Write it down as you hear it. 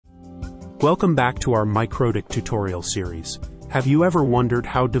Welcome back to our MikroTik tutorial series. Have you ever wondered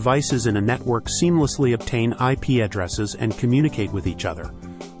how devices in a network seamlessly obtain IP addresses and communicate with each other?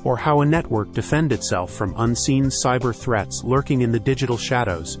 Or how a network defends itself from unseen cyber threats lurking in the digital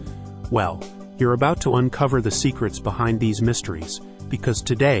shadows? Well, you're about to uncover the secrets behind these mysteries, because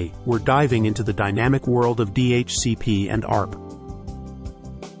today we're diving into the dynamic world of DHCP and ARP.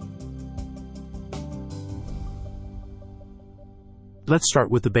 Let's start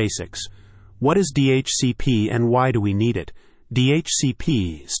with the basics. What is DHCP and why do we need it?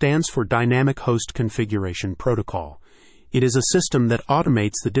 DHCP stands for Dynamic Host Configuration Protocol. It is a system that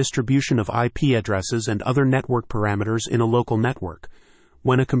automates the distribution of IP addresses and other network parameters in a local network.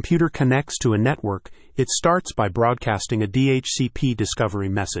 When a computer connects to a network, it starts by broadcasting a DHCP discovery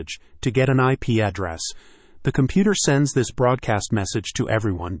message to get an IP address. The computer sends this broadcast message to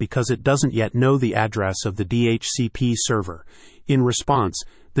everyone because it doesn't yet know the address of the DHCP server. In response,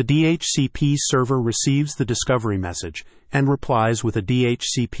 the DHCP server receives the discovery message and replies with a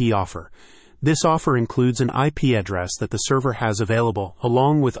DHCP offer. This offer includes an IP address that the server has available,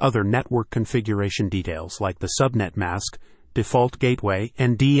 along with other network configuration details like the subnet mask, default gateway,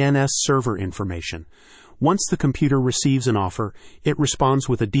 and DNS server information. Once the computer receives an offer, it responds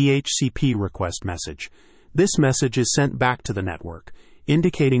with a DHCP request message. This message is sent back to the network,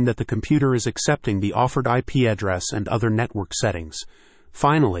 indicating that the computer is accepting the offered IP address and other network settings.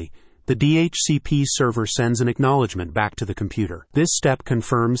 Finally, the DHCP server sends an acknowledgement back to the computer. This step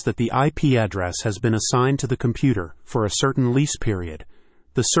confirms that the IP address has been assigned to the computer for a certain lease period.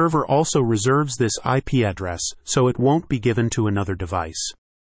 The server also reserves this IP address so it won't be given to another device.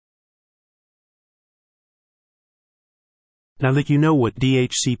 Now that you know what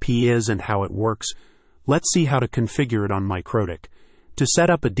DHCP is and how it works, let's see how to configure it on MikroTik. To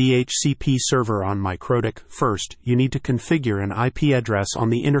set up a DHCP server on MikroTik, first, you need to configure an IP address on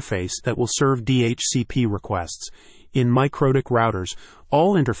the interface that will serve DHCP requests. In MikroTik routers,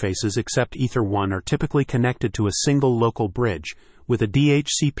 all interfaces except Ether1 are typically connected to a single local bridge, with a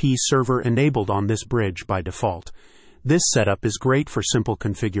DHCP server enabled on this bridge by default. This setup is great for simple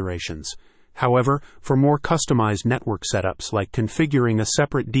configurations. However, for more customized network setups like configuring a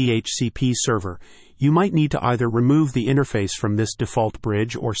separate DHCP server, you might need to either remove the interface from this default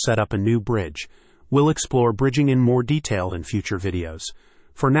bridge or set up a new bridge. We'll explore bridging in more detail in future videos.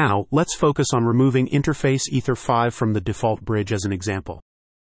 For now, let's focus on removing interface Ether5 from the default bridge as an example.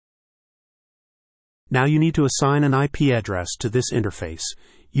 Now you need to assign an IP address to this interface.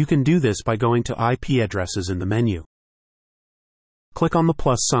 You can do this by going to IP addresses in the menu. Click on the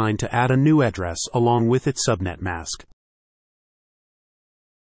plus sign to add a new address along with its subnet mask.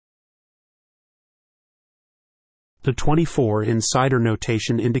 The 24 insider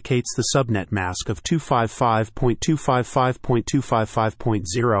notation indicates the subnet mask of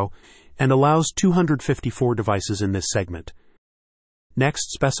 255.255.255.0 and allows 254 devices in this segment.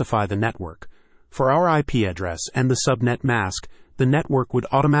 Next, specify the network. For our IP address and the subnet mask, the network would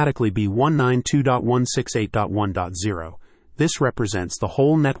automatically be 192.168.1.0. This represents the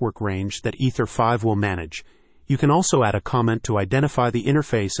whole network range that Ether5 will manage. You can also add a comment to identify the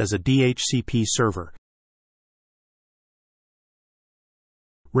interface as a DHCP server.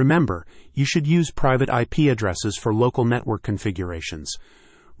 Remember, you should use private IP addresses for local network configurations.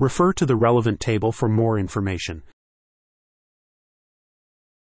 Refer to the relevant table for more information.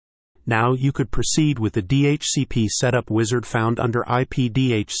 Now you could proceed with the DHCP setup wizard found under IP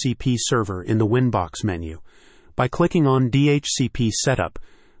DHCP server in the Winbox menu. By clicking on DHCP Setup,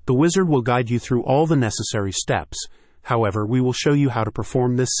 the wizard will guide you through all the necessary steps. However, we will show you how to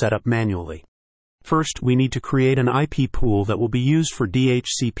perform this setup manually. First, we need to create an IP pool that will be used for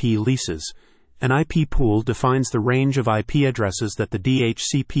DHCP leases. An IP pool defines the range of IP addresses that the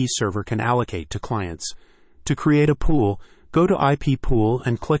DHCP server can allocate to clients. To create a pool, go to IP pool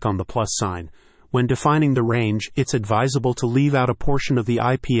and click on the plus sign. When defining the range, it's advisable to leave out a portion of the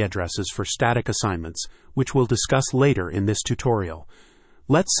IP addresses for static assignments, which we'll discuss later in this tutorial.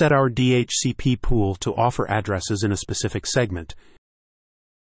 Let's set our DHCP pool to offer addresses in a specific segment.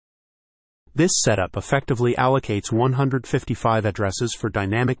 This setup effectively allocates 155 addresses for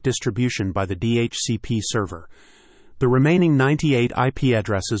dynamic distribution by the DHCP server. The remaining 98 IP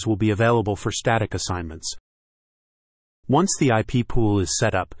addresses will be available for static assignments. Once the IP pool is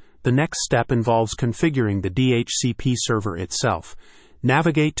set up, the next step involves configuring the DHCP server itself.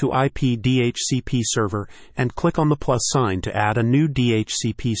 Navigate to IP DHCP server and click on the plus sign to add a new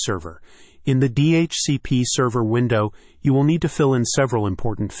DHCP server. In the DHCP server window, you will need to fill in several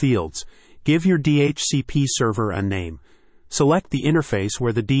important fields. Give your DHCP server a name. Select the interface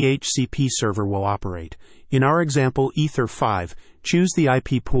where the DHCP server will operate. In our example, Ether5, choose the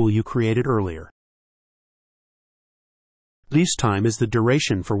IP pool you created earlier. Lease time is the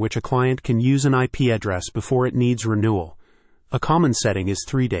duration for which a client can use an IP address before it needs renewal. A common setting is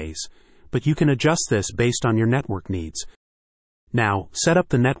 3 days, but you can adjust this based on your network needs. Now, set up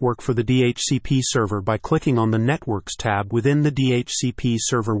the network for the DHCP server by clicking on the Networks tab within the DHCP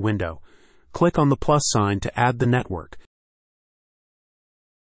server window. Click on the plus sign to add the network.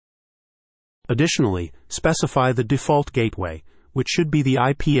 Additionally, specify the default gateway, which should be the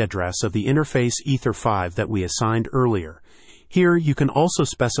IP address of the interface Ether5 that we assigned earlier. Here, you can also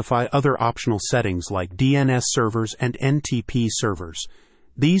specify other optional settings like DNS servers and NTP servers.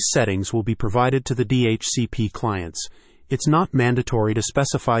 These settings will be provided to the DHCP clients. It's not mandatory to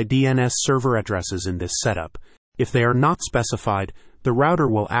specify DNS server addresses in this setup. If they are not specified, the router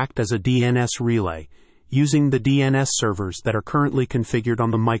will act as a DNS relay, using the DNS servers that are currently configured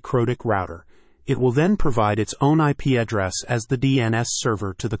on the MikroTik router. It will then provide its own IP address as the DNS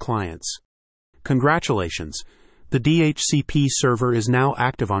server to the clients. Congratulations! The DHCP server is now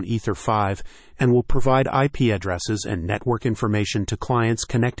active on Ether5 and will provide IP addresses and network information to clients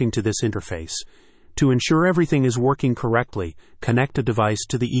connecting to this interface. To ensure everything is working correctly, connect a device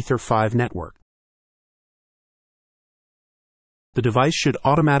to the Ether5 network. The device should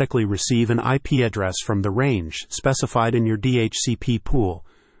automatically receive an IP address from the range specified in your DHCP pool,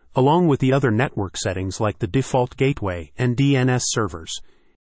 along with the other network settings like the default gateway and DNS servers.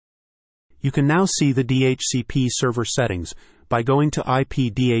 You can now see the DHCP server settings by going to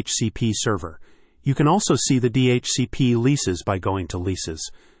IP DHCP server. You can also see the DHCP leases by going to Leases.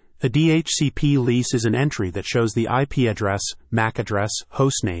 A DHCP lease is an entry that shows the IP address, MAC address,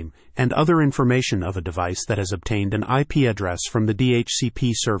 hostname, and other information of a device that has obtained an IP address from the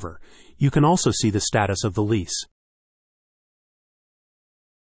DHCP server. You can also see the status of the lease.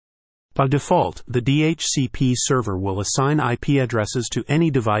 By default, the DHCP server will assign IP addresses to any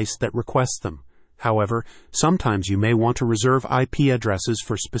device that requests them. However, sometimes you may want to reserve IP addresses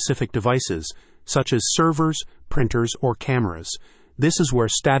for specific devices, such as servers, printers, or cameras. This is where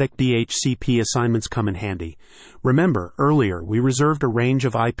static DHCP assignments come in handy. Remember, earlier we reserved a range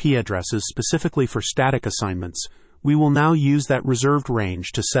of IP addresses specifically for static assignments. We will now use that reserved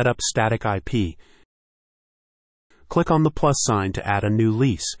range to set up static IP. Click on the plus sign to add a new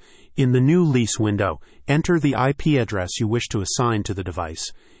lease. In the new lease window, enter the IP address you wish to assign to the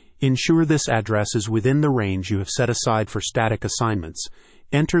device. Ensure this address is within the range you have set aside for static assignments.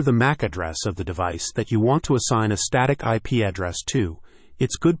 Enter the MAC address of the device that you want to assign a static IP address to.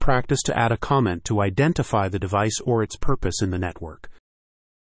 It's good practice to add a comment to identify the device or its purpose in the network.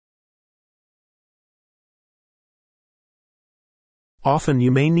 Often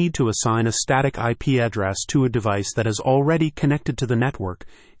you may need to assign a static IP address to a device that is already connected to the network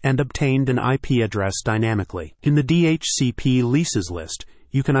and obtained an IP address dynamically. In the DHCP leases list,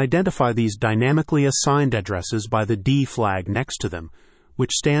 you can identify these dynamically assigned addresses by the D flag next to them,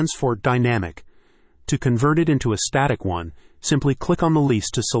 which stands for dynamic. To convert it into a static one, simply click on the lease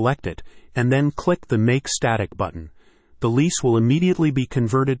to select it, and then click the Make Static button. The lease will immediately be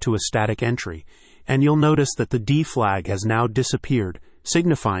converted to a static entry, and you'll notice that the D flag has now disappeared,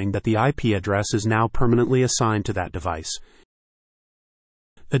 signifying that the IP address is now permanently assigned to that device.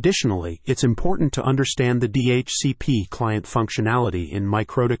 Additionally, it's important to understand the DHCP client functionality in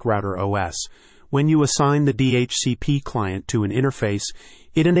MikroTik RouterOS. When you assign the DHCP client to an interface,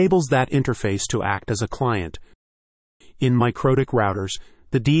 it enables that interface to act as a client. In MikroTik routers,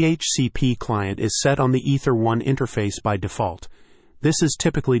 the DHCP client is set on the Ether1 interface by default. This is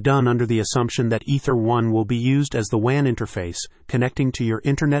typically done under the assumption that Ether1 will be used as the WAN interface connecting to your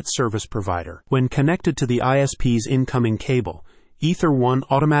internet service provider. When connected to the ISP's incoming cable, Ether1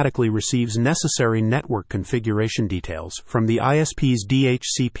 automatically receives necessary network configuration details from the ISP's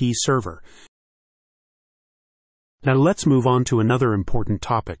DHCP server. Now let's move on to another important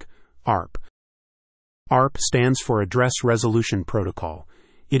topic, ARP. ARP stands for Address Resolution Protocol.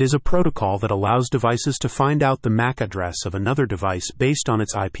 It is a protocol that allows devices to find out the MAC address of another device based on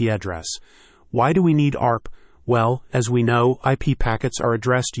its IP address. Why do we need ARP? Well, as we know, IP packets are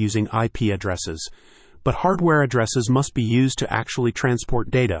addressed using IP addresses. But hardware addresses must be used to actually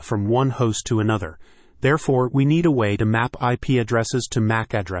transport data from one host to another. Therefore, we need a way to map IP addresses to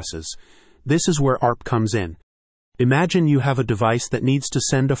MAC addresses. This is where ARP comes in. Imagine you have a device that needs to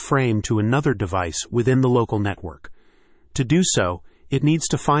send a frame to another device within the local network. To do so, it needs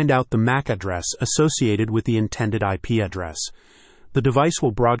to find out the MAC address associated with the intended IP address. The device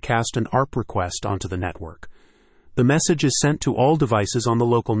will broadcast an ARP request onto the network. The message is sent to all devices on the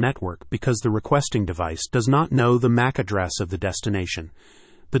local network because the requesting device does not know the MAC address of the destination.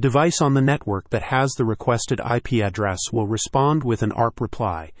 The device on the network that has the requested IP address will respond with an ARP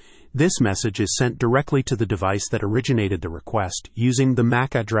reply. This message is sent directly to the device that originated the request using the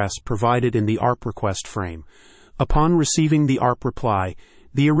MAC address provided in the ARP request frame. Upon receiving the ARP reply,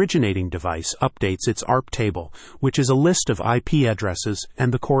 the originating device updates its ARP table, which is a list of IP addresses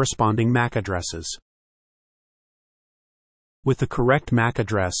and the corresponding MAC addresses. With the correct MAC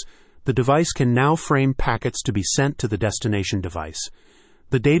address, the device can now frame packets to be sent to the destination device.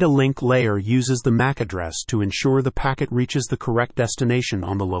 The data link layer uses the MAC address to ensure the packet reaches the correct destination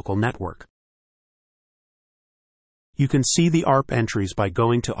on the local network. You can see the ARP entries by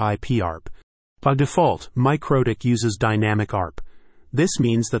going to IP ARP. By default, MikroTik uses dynamic ARP. This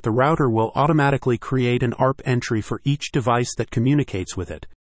means that the router will automatically create an ARP entry for each device that communicates with it.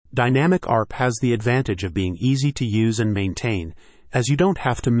 Dynamic ARP has the advantage of being easy to use and maintain, as you don't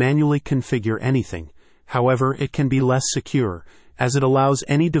have to manually configure anything. However, it can be less secure, as it allows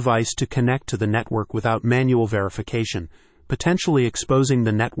any device to connect to the network without manual verification, potentially exposing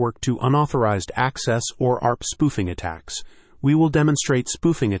the network to unauthorized access or ARP spoofing attacks. We will demonstrate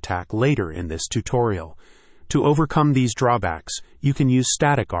spoofing attack later in this tutorial. To overcome these drawbacks, you can use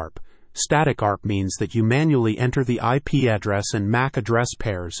static ARP. Static ARP means that you manually enter the IP address and MAC address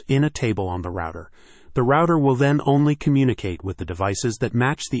pairs in a table on the router. The router will then only communicate with the devices that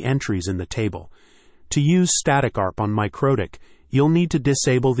match the entries in the table. To use static ARP on MikroTik, you'll need to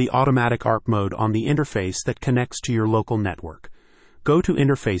disable the automatic ARP mode on the interface that connects to your local network. Go to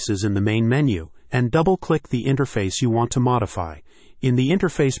Interfaces in the main menu and double-click the interface you want to modify. In the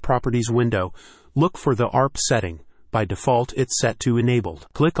Interface Properties window, look for the ARP setting. By default, it's set to Enabled.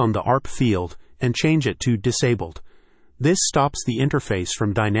 Click on the ARP field and change it to Disabled. This stops the interface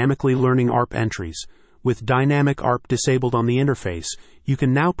from dynamically learning ARP entries. With dynamic ARP disabled on the interface, you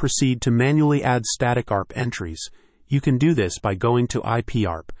can now proceed to manually add static ARP entries. You can do this by going to IP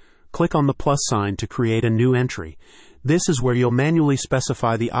ARP. Click on the plus sign to create a new entry. This is where you'll manually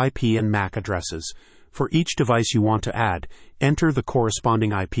specify the IP and MAC addresses. For each device you want to add, enter the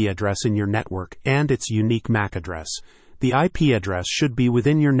corresponding IP address in your network and its unique MAC address. The IP address should be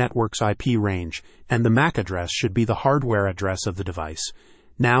within your network's IP range, and the MAC address should be the hardware address of the device.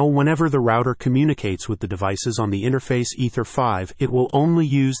 Now, whenever the router communicates with the devices on the interface Ether5, it will only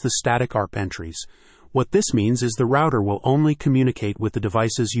use the static ARP entries. What this means is the router will only communicate with the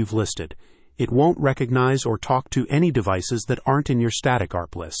devices you've listed. It won't recognize or talk to any devices that aren't in your static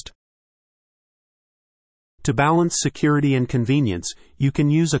ARP list. To balance security and convenience, you can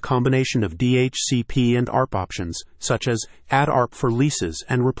use a combination of DHCP and ARP options, such as Add ARP for Leases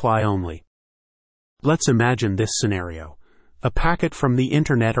and Reply Only. Let's imagine this scenario. A packet from the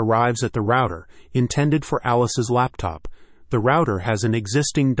internet arrives at the router, intended for Alice's laptop. The router has an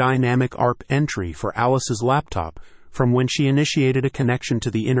existing dynamic ARP entry for Alice's laptop from when she initiated a connection to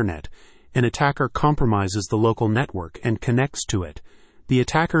the internet. An attacker compromises the local network and connects to it. The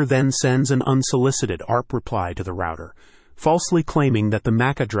attacker then sends an unsolicited ARP reply to the router, falsely claiming that the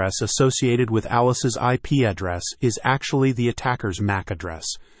MAC address associated with Alice's IP address is actually the attacker's MAC address.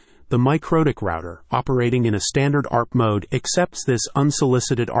 The MikroTik router, operating in a standard ARP mode, accepts this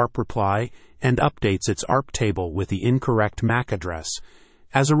unsolicited ARP reply and updates its ARP table with the incorrect MAC address.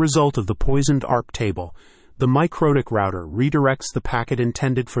 As a result of the poisoned ARP table, the MikroTik router redirects the packet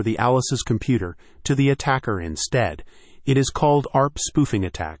intended for the Alice's computer to the attacker instead. It is called ARP spoofing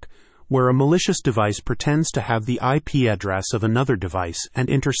attack, where a malicious device pretends to have the IP address of another device and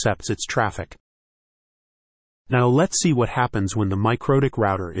intercepts its traffic. Now let's see what happens when the MikroTik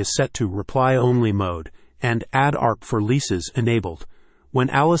router is set to reply-only mode and Add ARP for Leases enabled. When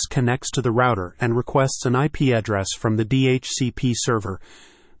Alice connects to the router and requests an IP address from the DHCP server,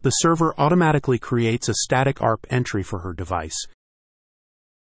 the server automatically creates a static ARP entry for her device.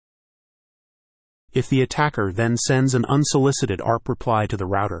 If the attacker then sends an unsolicited ARP reply to the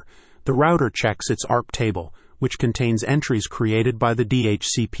router checks its ARP table, which contains entries created by the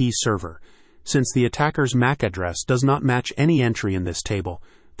DHCP server. Since the attacker's MAC address does not match any entry in this table,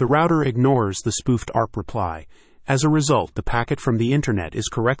 the router ignores the spoofed ARP reply. As a result, the packet from the internet is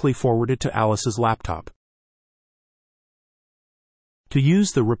correctly forwarded to Alice's laptop. To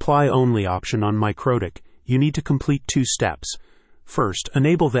use the Reply Only option on MikroTik, you need to complete two steps. First,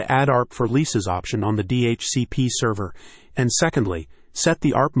 enable the Add ARP for Leases option on the DHCP server, and secondly, set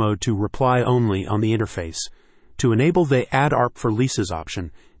the ARP mode to Reply Only on the interface. To enable the Add ARP for Leases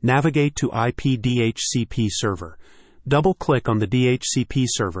option, navigate to IP DHCP server. Double-click on the DHCP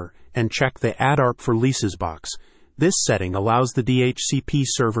server and check the Add ARP for Leases box. This setting allows the DHCP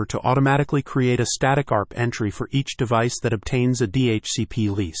server to automatically create a static ARP entry for each device that obtains a DHCP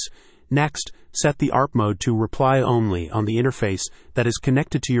lease. Next, set the ARP mode to reply only on the interface that is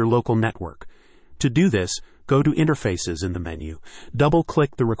connected to your local network. To do this, go to Interfaces in the menu,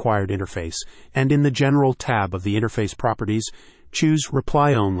 double-click the required interface, and in the General tab of the Interface Properties, choose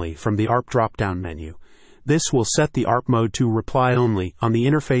Reply Only from the ARP drop-down menu. This will set the ARP mode to Reply Only on the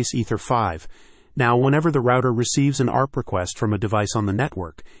interface Ether5. Now, whenever the router receives an ARP request from a device on the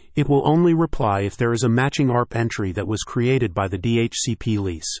network, it will only reply if there is a matching ARP entry that was created by the DHCP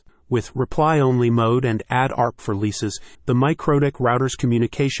lease. With reply-only mode and add ARP for leases, the MikroTik router's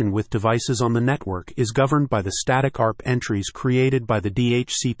communication with devices on the network is governed by the static ARP entries created by the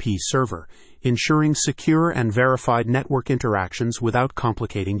DHCP server, ensuring secure and verified network interactions without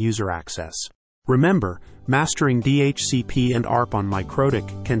complicating user access. Remember, mastering DHCP and ARP on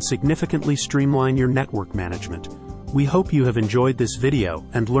MikroTik can significantly streamline your network management. We hope you have enjoyed this video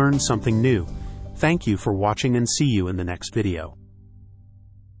and learned something new. Thank you for watching and see you in the next video.